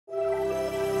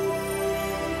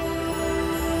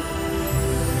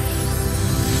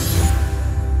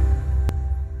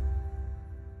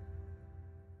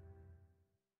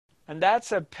And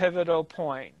that's a pivotal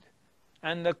point.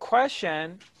 And the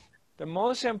question, the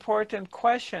most important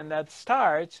question that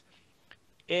starts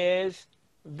is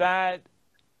that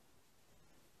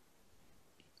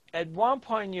at one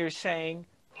point you're saying,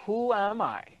 who am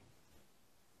I?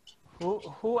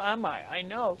 Who am I? I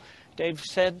know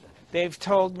they've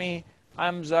told me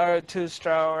I'm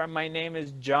Zarathustra, or my name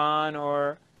is John,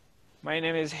 or my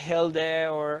name is Hilde,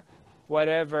 or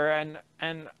whatever, and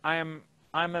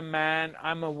I'm a man,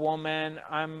 I'm a woman,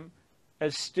 I'm a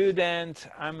student,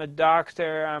 I'm a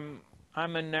doctor,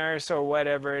 I'm a nurse, or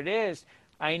whatever it is.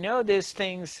 I know these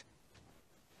things.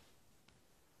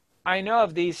 I know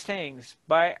of these things,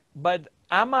 but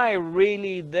am I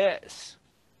really this?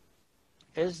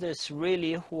 Is this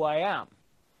really who I am?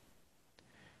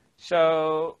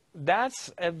 So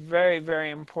that's a very,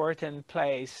 very important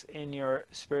place in your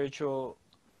spiritual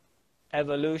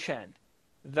evolution,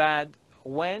 that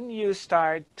when you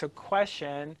start to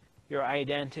question your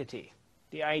identity,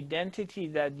 the identity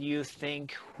that you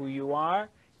think who you are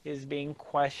is being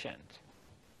questioned.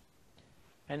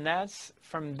 And that's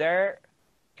from there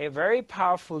a very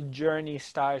powerful journey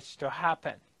starts to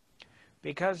happen.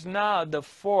 Because now the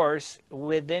force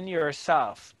within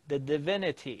yourself, the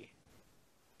divinity,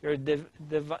 the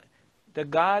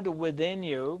God within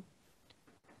you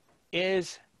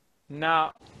is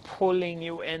now pulling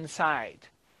you inside.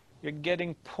 You're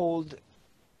getting pulled,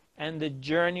 and the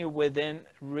journey within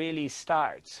really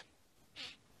starts.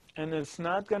 And it's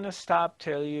not going to stop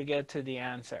till you get to the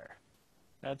answer.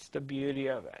 That's the beauty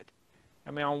of it.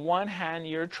 I mean, on one hand,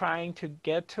 you're trying to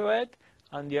get to it.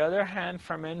 On the other hand,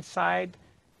 from inside,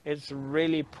 it's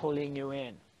really pulling you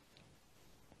in.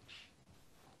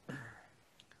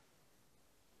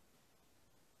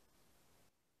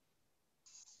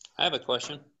 I have a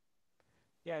question.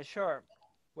 Yeah, sure.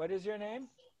 What is your name?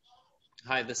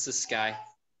 Hi, this is Sky.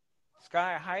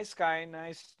 Sky. Hi, Sky.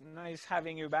 Nice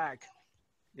having you back.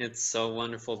 It's so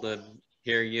wonderful to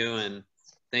hear you, and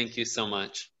thank you so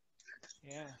much.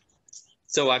 Yeah.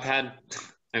 So I've had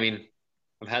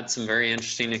some very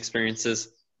interesting experiences,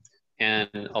 and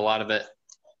a lot of it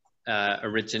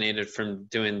originated from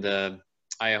doing the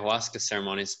ayahuasca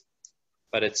ceremonies,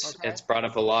 but it's brought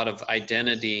up a lot of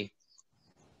identity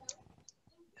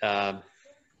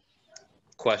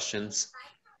questions.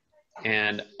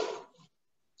 And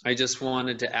I just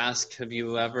wanted to ask, have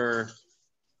you ever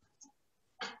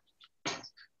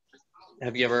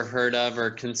heard of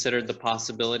or considered the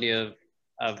possibility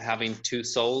of having two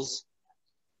souls?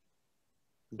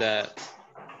 No,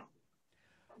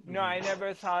 I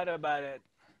never thought about it.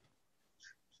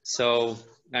 So,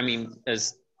 I mean,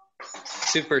 as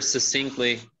super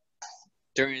succinctly,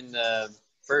 during the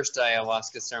first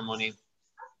ayahuasca ceremony,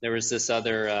 there was this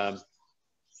other,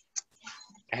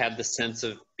 I had the sense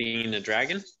of being a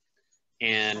dragon,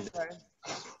 and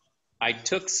I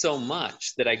took so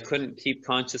much that I couldn't keep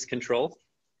conscious control.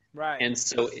 Right. And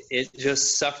so it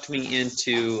just sucked me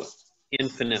into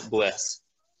infinite bliss.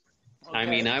 Okay. I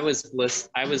mean, I was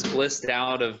blissed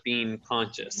out of being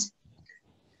conscious.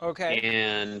 Okay.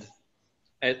 And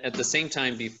at the same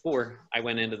time, before I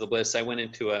went into the bliss, I went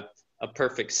into a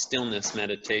perfect stillness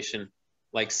meditation,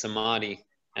 like samadhi.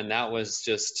 And that was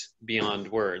just beyond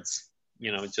words,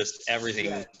 just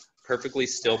everything perfectly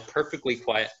still, perfectly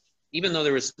quiet. Even though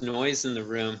there was noise in the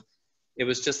room, it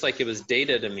was just like it was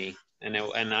data to me. And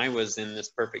I was in this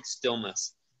perfect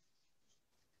stillness.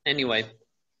 Anyway,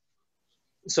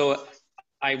 so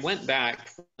I went back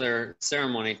for their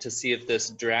ceremony to see if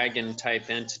this dragon type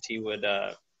entity would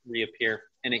reappear,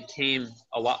 and it came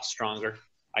a lot stronger.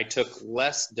 I took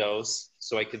less dose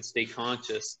so I could stay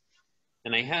conscious,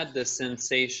 and I had this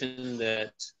sensation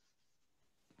that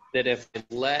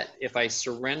if I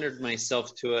surrendered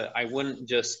myself to it, I wouldn't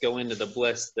just go into the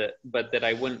bliss, but that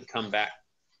I wouldn't come back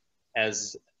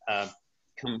as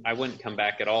I wouldn't come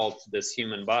back at all to this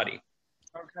human body.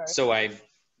 Okay. So I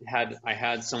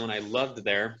had someone I loved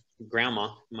there, grandma,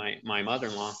 my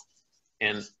mother-in-law,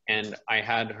 and I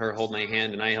had her hold my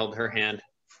hand, and I held her hand,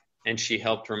 and she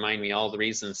helped remind me all the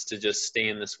reasons to just stay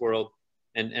in this world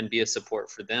and be a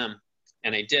support for them.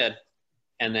 And I did.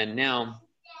 And then now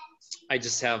I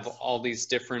just have all these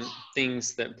different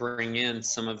things that bring in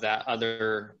some of that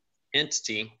other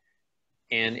entity,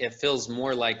 and it feels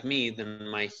more like me than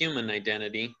my human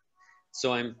identity.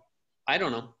 So I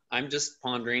don't know, I'm just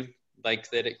pondering like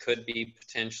that it could be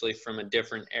potentially from a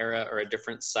different era or a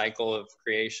different cycle of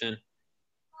creation.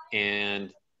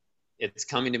 And it's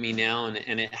coming to me now,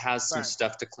 and it has some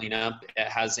stuff to clean up. It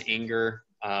has anger.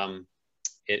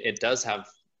 It does have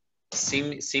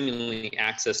seemingly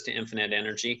access to infinite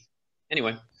energy.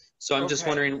 Anyway, so I'm just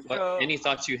wondering any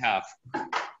thoughts you have.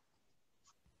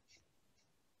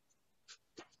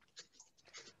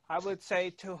 I would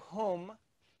say, to whom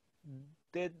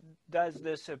does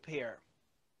this appear?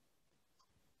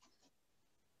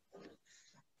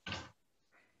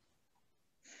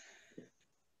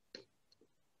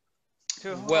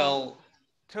 To whom, Well,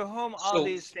 to whom all so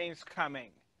these things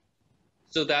coming?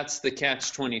 so that's the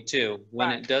catch-22. When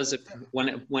Right. it does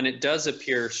when it does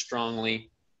appear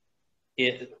strongly,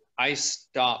 I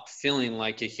stop feeling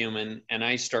like a human and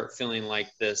I start feeling like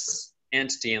this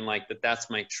entity, and like that's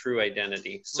my true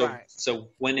identity. Right. So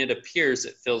when it appears,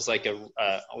 it feels like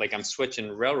like I'm switching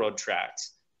railroad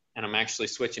tracks, and I'm actually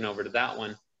switching over to that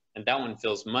one, and that one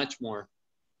feels much more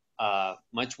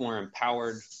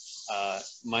empowered,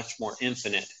 much more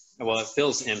infinite. Well, it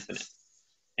feels infinite,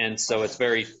 and so it's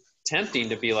very tempting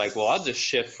to be like, well, I'll just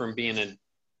shift from being an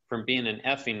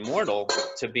effing mortal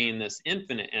to being this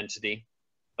infinite entity.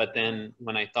 But then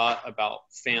when I thought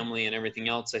about family and everything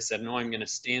else, I said, no, I'm going to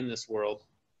stay in this world.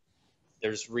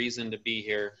 There's reason to be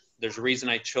here. There's a reason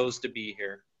I chose to be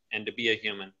here and to be a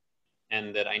human,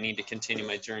 and that I need to continue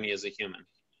my journey as a human.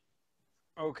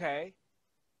 Okay.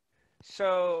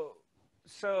 So,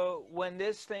 when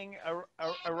this thing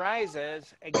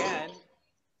arises again,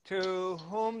 to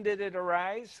whom did it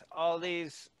arise? All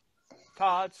these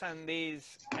thoughts and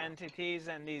these entities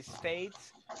and these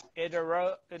states, it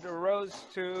arose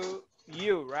to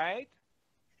you, right?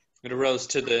 It arose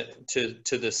to the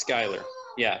Skylar,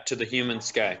 yeah, to the human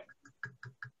sky.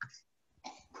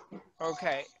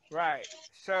 Okay, right.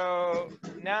 So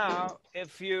now,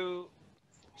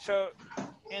 so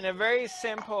in a very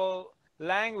simple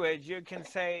language, you can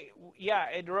say, yeah,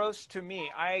 it rose to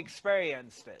me. I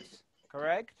experienced this,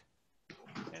 correct?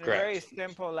 In a very Correct.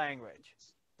 simple language,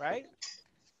 right?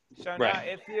 So now,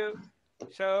 Right.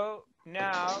 so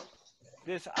now,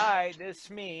 this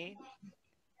me,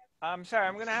 I'm sorry,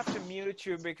 I'm going to have to mute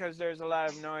you because there's a lot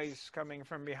of noise coming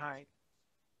from behind.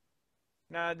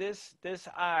 Now, this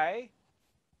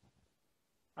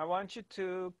I want you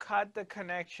to cut the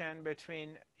connection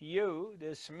between you,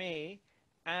 this me,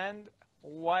 and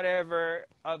whatever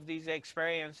of these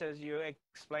experiences you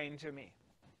explain to me.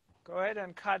 Go ahead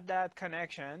and cut that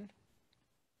connection.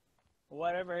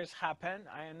 Whatever has happened,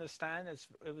 I understand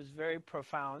it was very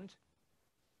profound,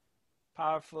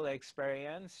 powerful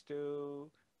experience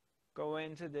to go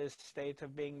into this state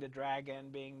of being the dragon,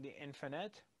 being the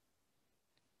infinite.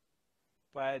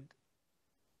 But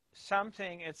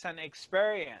it's an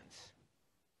experience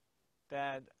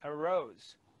that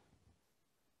arose.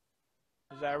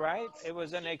 Is that right? It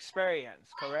was an experience,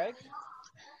 correct?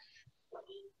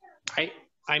 I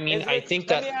I mean, Is I it? think Let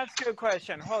that me ask you a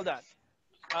question. Hold on.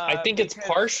 I think it's Because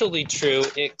partially true.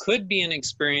 It could be an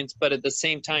experience, but at the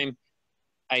same time,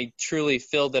 I truly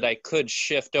feel that I could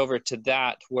shift over to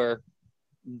that where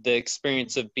the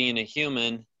experience of being a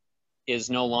human is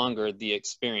no longer the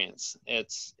experience.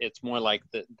 It's more like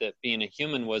that being a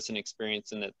human was an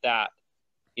experience, and that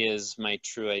is my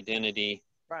true identity.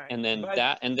 right, And then but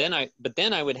that and then I but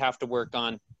then I would have to work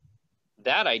on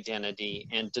that identity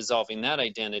and dissolving that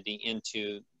identity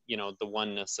into, the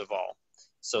oneness of all.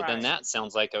 So then right. that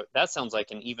sounds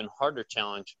like an even harder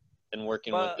challenge than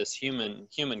working with Well, this human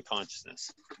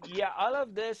consciousness. yeah, all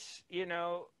of this,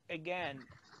 again,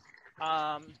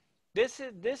 um, this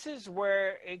is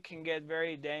where it can get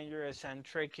very dangerous and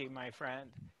tricky, my friend.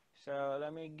 So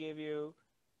let me give you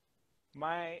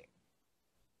my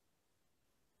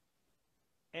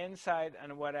insight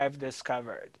on what I've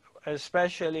discovered,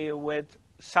 especially with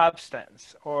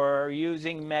substance or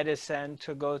using medicine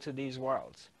to go to these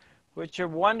worlds, which are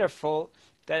wonderful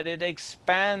that it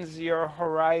expands your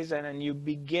horizon and you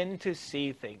begin to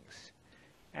see things.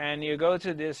 And you go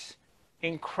to these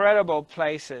incredible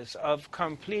places of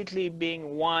completely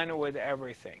being one with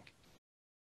everything.